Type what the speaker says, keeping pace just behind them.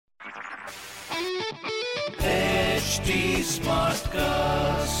HT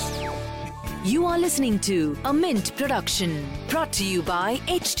Smartcast. You are listening to a Mint production brought to you by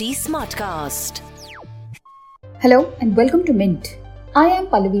HT Smartcast. Hello and welcome to Mint. I am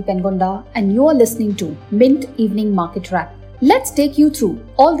Pallavi Pengonda and you are listening to Mint Evening Market Wrap. Let's take you through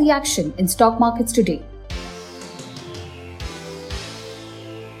all the action in stock markets today.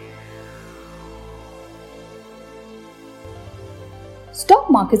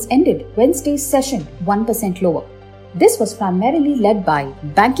 Stock markets ended Wednesday's session 1% lower. This was primarily led by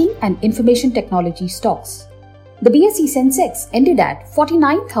banking and information technology stocks. The BSE Sensex ended at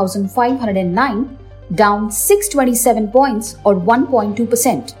 49,509, down 627 points or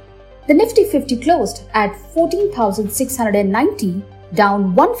 1.2%. The Nifty 50 closed at 14,690,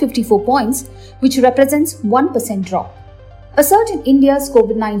 down 154 points, which represents 1% drop. A surge in India's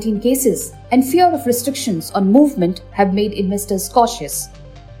COVID-19 cases and fear of restrictions on movement have made investors cautious.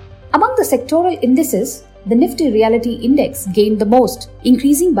 Among the sectoral indices, the Nifty Realty Index gained the most,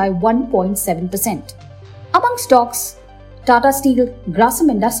 increasing by 1.7%. Among stocks, Tata Steel, Grasim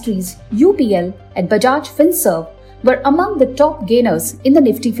Industries, UPL and Bajaj Finserv were among the top gainers in the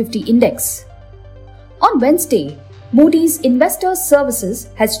Nifty 50 index. On Wednesday, Moody's Investors Services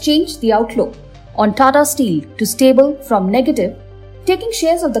has changed the outlook on Tata Steel to stable from negative, taking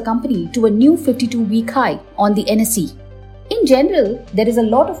shares of the company to a new 52-week high on the NSE. In general, there is a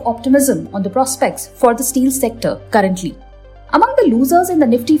lot of optimism on the prospects for the steel sector currently. Among the losers in the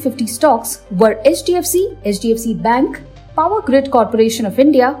Nifty 50 stocks were HDFC, HDFC Bank, Power Grid Corporation of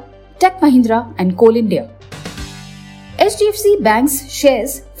India, Tech Mahindra and Coal India. HDFC Bank's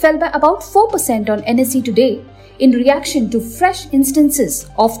shares fell by about 4% on NSE today in reaction to fresh instances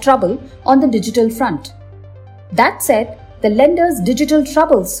of trouble on the digital front. That said, the lender's digital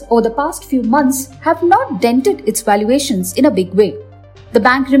troubles over the past few months have not dented its valuations in a big way. The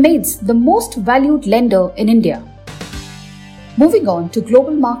bank remains the most valued lender in India. Moving on to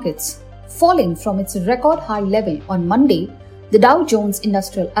global markets, falling from its record high level on Monday, the Dow Jones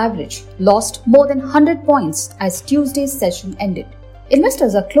Industrial Average lost more than 100 points as Tuesday's session ended.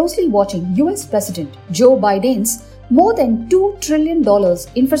 Investors are closely watching US President Joe Biden's more than $2 trillion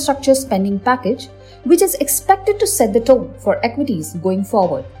infrastructure spending package, which is expected to set the tone for equities going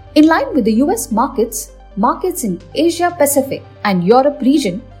forward. In line with the US markets in Asia Pacific and Europe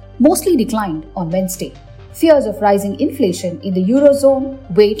region mostly declined on Wednesday. Fears of rising inflation in the Eurozone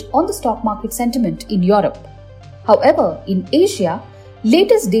weighed on the stock market sentiment in Europe. However, in Asia,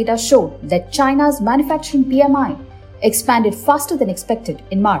 latest data showed that China's manufacturing PMI expanded faster than expected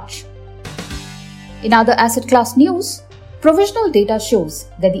in March. In other asset class news, provisional data shows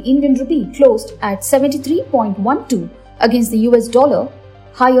that the Indian rupee closed at 73.12 against the US dollar,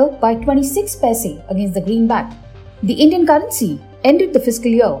 higher by 26 paise against the greenback. The Indian currency ended the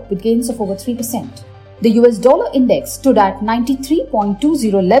fiscal year with gains of over 3%. The US dollar index stood at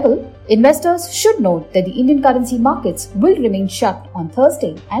 93.20 level. Investors should note that the Indian currency markets will remain shut on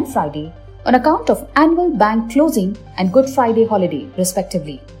Thursday and Friday on account of annual bank closing and Good Friday holiday,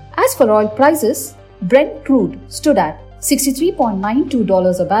 respectively. As for oil prices, Brent crude stood at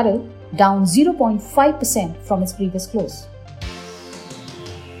 $63.92 a barrel, down 0.5% from its previous close.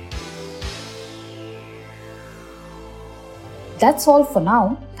 That's all for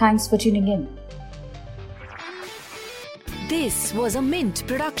now. Thanks for tuning in. This was a Mint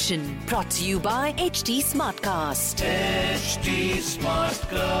production brought to you by HT Smartcast. HT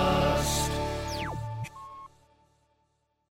Smartcast.